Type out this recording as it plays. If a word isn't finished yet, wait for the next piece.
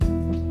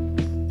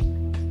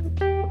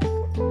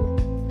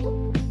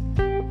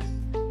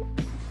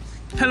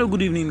Hello,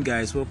 good evening,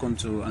 guys. Welcome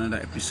to another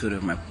episode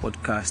of my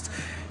podcast.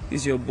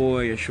 This is your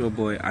boy, your show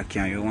boy,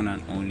 Akian, your one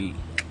and only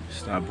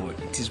star boy.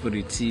 It is what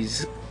it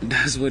is.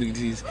 That's what it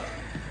is.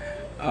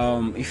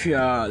 If you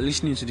are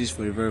listening to this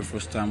for the very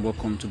first time,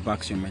 welcome to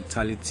Back to Your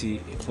Mentality,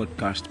 a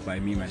podcast by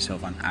me,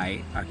 myself, and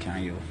I,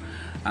 Akian.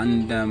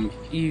 And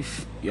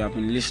if you have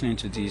been listening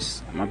to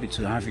this, I'm happy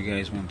to have you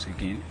guys once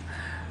again.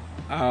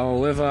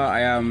 However,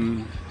 I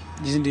am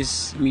using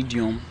this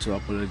medium to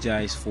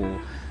apologize for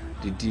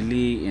the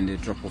delay in the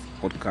drop of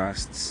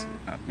podcasts.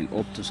 I've been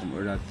up to some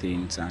other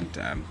things and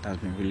that's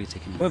been really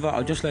taking. However,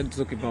 I'd just like to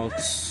talk about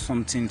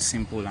something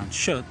simple and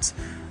short,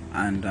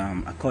 and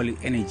I call it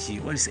energy.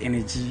 What is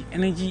energy?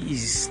 Energy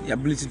is the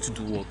ability to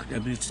do work, the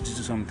ability to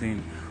do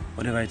something,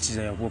 whatever it is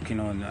that you're working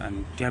on,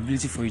 and the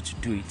ability for you to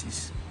do it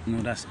is,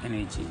 that's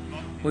energy.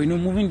 But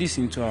moving this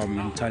into our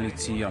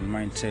mentality and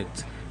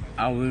mindset,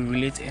 I will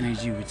relate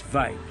energy with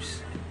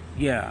vibes.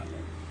 Yeah,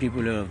 a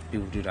lot of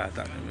people do that.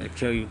 I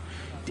tell you,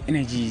 the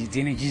energy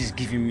is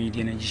giving me,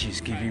 the energy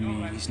she's giving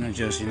me. It's not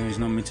just, it's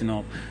not meeting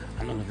up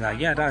and all of that.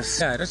 That's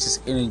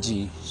just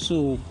energy.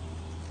 So,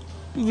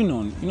 moving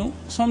on,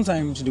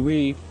 sometimes the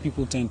way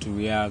people tend to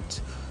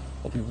react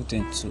or people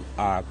tend to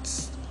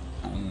act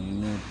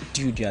and,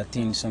 do their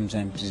thing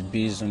sometimes is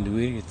based on the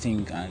way you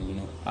think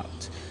and,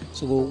 act.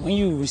 So, when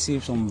you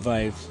receive some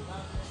vibes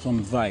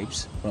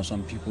from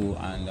some people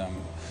and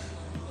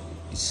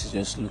it's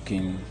just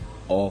looking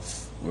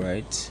off,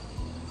 right?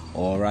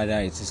 Or rather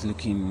it is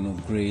looking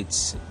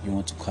great, you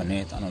want to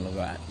connect and all of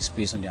that. It's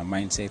based on their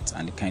mindset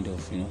and the kind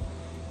of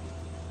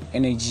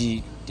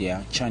energy they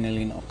are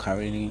channeling or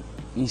carrying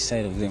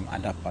inside of them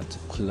at that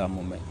particular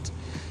moment.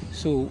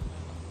 So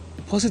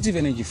positive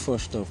energy,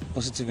 first off,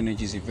 positive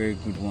energy is a very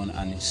good one,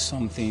 and it's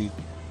something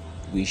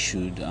we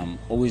should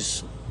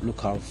always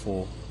look out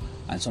for,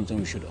 and something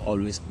we should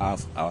always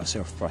have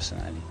ourselves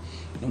personally.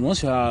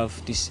 Once you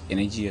have this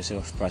energy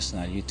yourself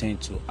personally, you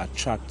tend to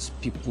attract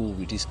people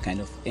with this kind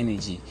of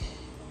energy.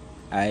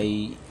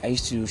 I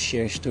used to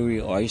share a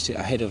story, or I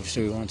heard of a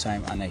story one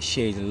time, and I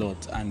shared a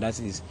lot, and that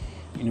is,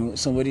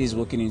 somebody is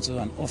walking into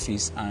an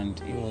office and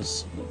he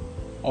was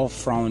all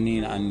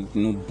frowning and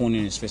bone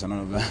in his face and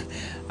all of that,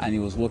 and he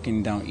was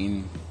walking down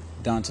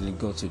till he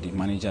got to the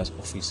manager's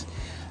office,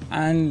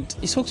 and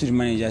he spoke to the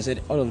manager. I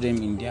said all of them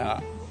in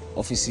their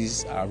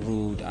offices are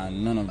rude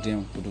and none of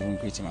them could even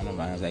greet him and all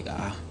that. I was like,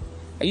 are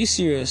you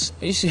serious?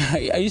 Are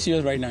you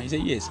serious right now? He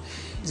said yes.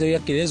 He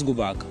said, okay, let's go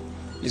back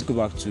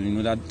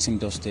to that same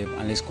doorstep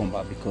and let's come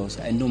back, because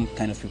I know the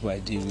kind of people I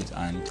deal with,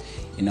 and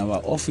in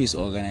our office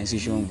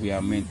organization we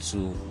are meant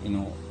to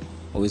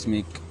always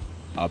make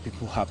our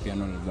people happy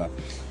and all of that.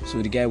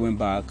 So the guy went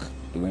back,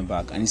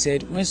 and he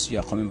said, once you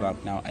are coming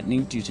back now, I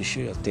need you to show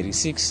your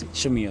 36,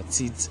 show me your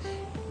teeth,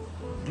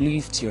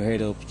 lift your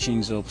head up,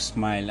 chins up,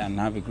 smile, and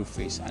have a good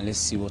face, and let's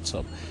see what's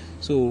up.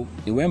 So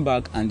they went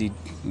back and they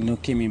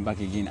came in back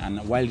again,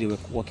 and while they were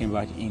walking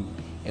back in,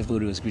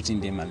 everybody was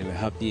greeting them and they were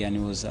happy, and it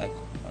was like,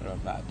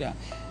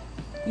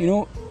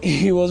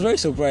 he was very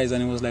surprised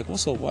and he was like,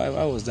 what's up, why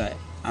was that?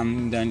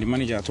 And then the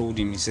manager told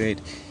him, he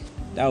said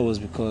that was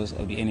because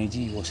of the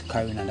energy he was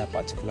carrying at that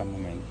particular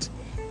moment.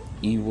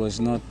 He was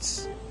not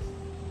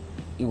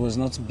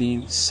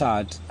being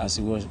sad as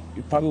he was.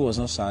 He probably was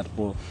not sad,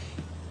 but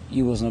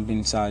he was not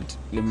being sad,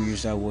 let me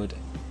use that word,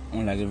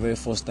 unlike the very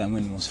first time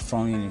when he was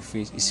frowning in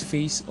his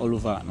face all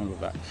over and all of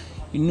that.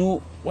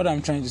 What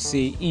I'm trying to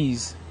say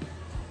is,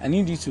 I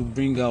need you to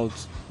bring out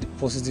the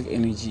positive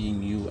energy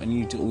in you. I need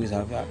you to always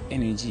have that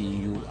energy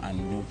in you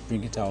and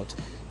bring it out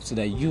so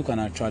that you can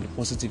attract the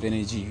positive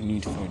energy you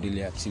need for your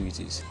daily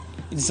activities.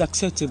 It is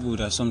acceptable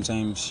that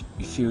sometimes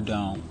you feel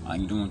down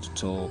and you don't want to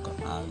talk,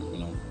 and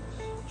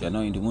you're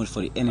not in the mood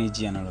for the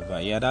energy and all of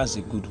that. Yeah, that's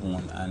a good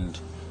one, and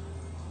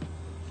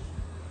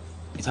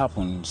it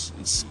happens.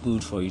 It's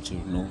good for you to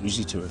use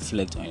it to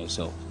reflect on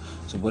yourself.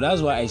 But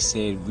that's why I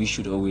said we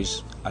should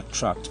always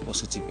attract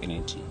positive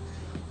energy.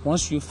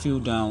 Once you feel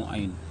down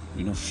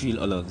and feel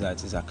all of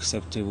that is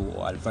acceptable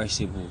or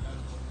advisable,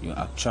 you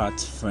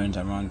attract friends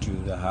around you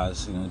that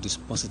has this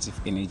positive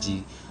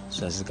energy,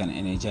 so that it can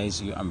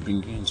energize you and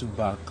bring you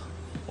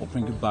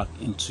back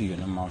into your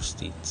normal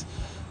state.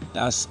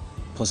 That's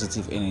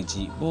positive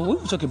energy. But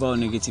when we talk about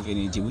negative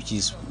energy, which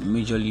is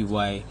majorly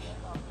why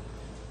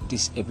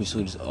this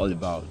episode is all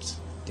about,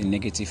 the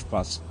negative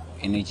parts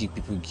energy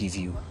people give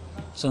you,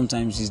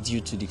 sometimes it's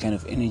due to the kind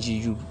of energy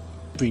you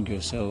bring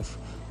yourself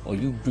or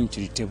you bring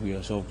to the table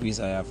yourself, which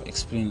I have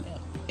explained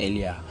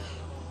earlier.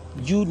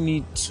 You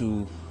need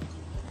to.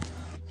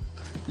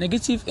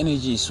 Negative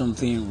energy is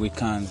something we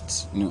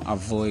can't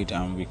avoid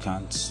and we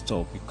can't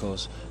stop,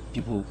 because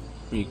people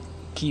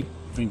keep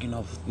bringing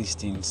up these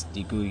things.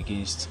 They go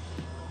against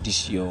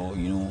this your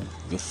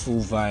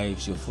full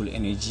vibes, your full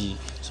energy.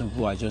 Some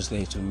people are just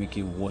there to make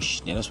it wash.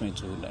 They're just meant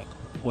to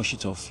wash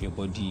it off your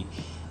body,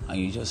 and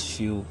you just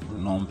feel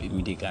numb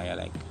immediately. You're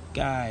like,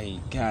 guy,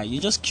 you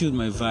just killed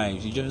my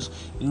vibes. You just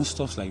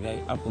stuff like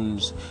that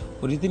happens.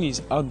 But the thing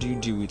is, how do you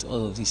deal with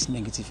all of these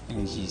negative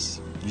energies?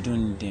 You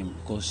don't need them,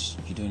 because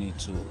you don't need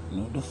to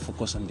don't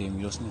focus on them.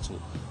 You just need to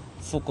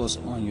focus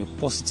on your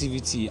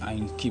positivity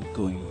and keep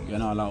going. You're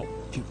not allow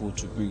people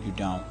to bring you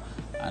down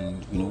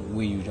and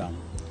weigh you down.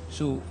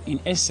 So in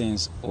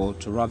essence, or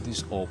to wrap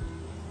this up,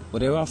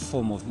 whatever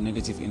form of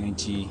negative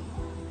energy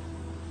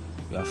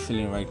you are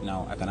feeling right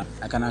now,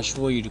 I can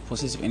assure you the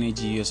positive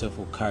energy you yourself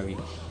will carry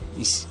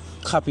is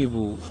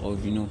capable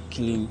of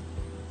killing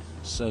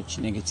such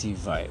negative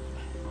vibe.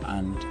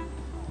 And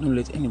don't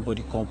let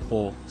anybody come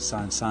pour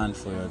sand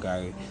for your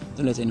guy.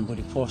 Don't let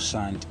anybody pour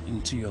sand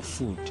into your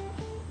food.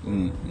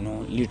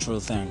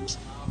 Literal terms.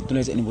 Don't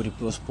let anybody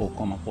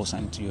come and pour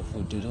sand into your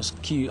food. They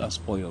just kill and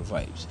spoil your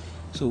vibes.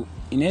 So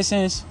in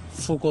essence,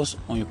 focus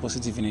on your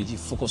positive energy,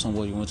 focus on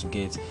what you want to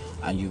get,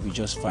 and you'll be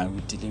just fine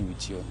with dealing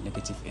with your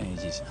negative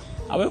energies.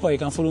 However, you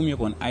can follow me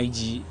up on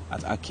IG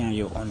at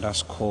Akianyo_,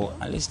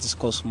 and let's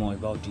discuss more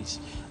about this.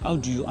 How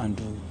do you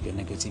undo your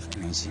negative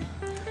energy?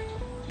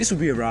 This will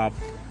be a wrap.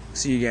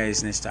 See you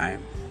guys next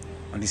time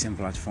on the same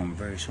platform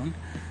very soon.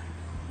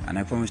 And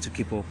I promise to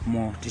keep up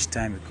more this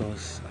time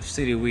because I've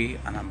stayed away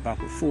and I'm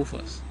back with full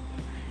force.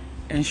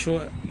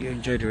 Ensure you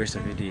enjoy the rest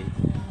of your day.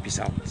 Peace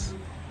out.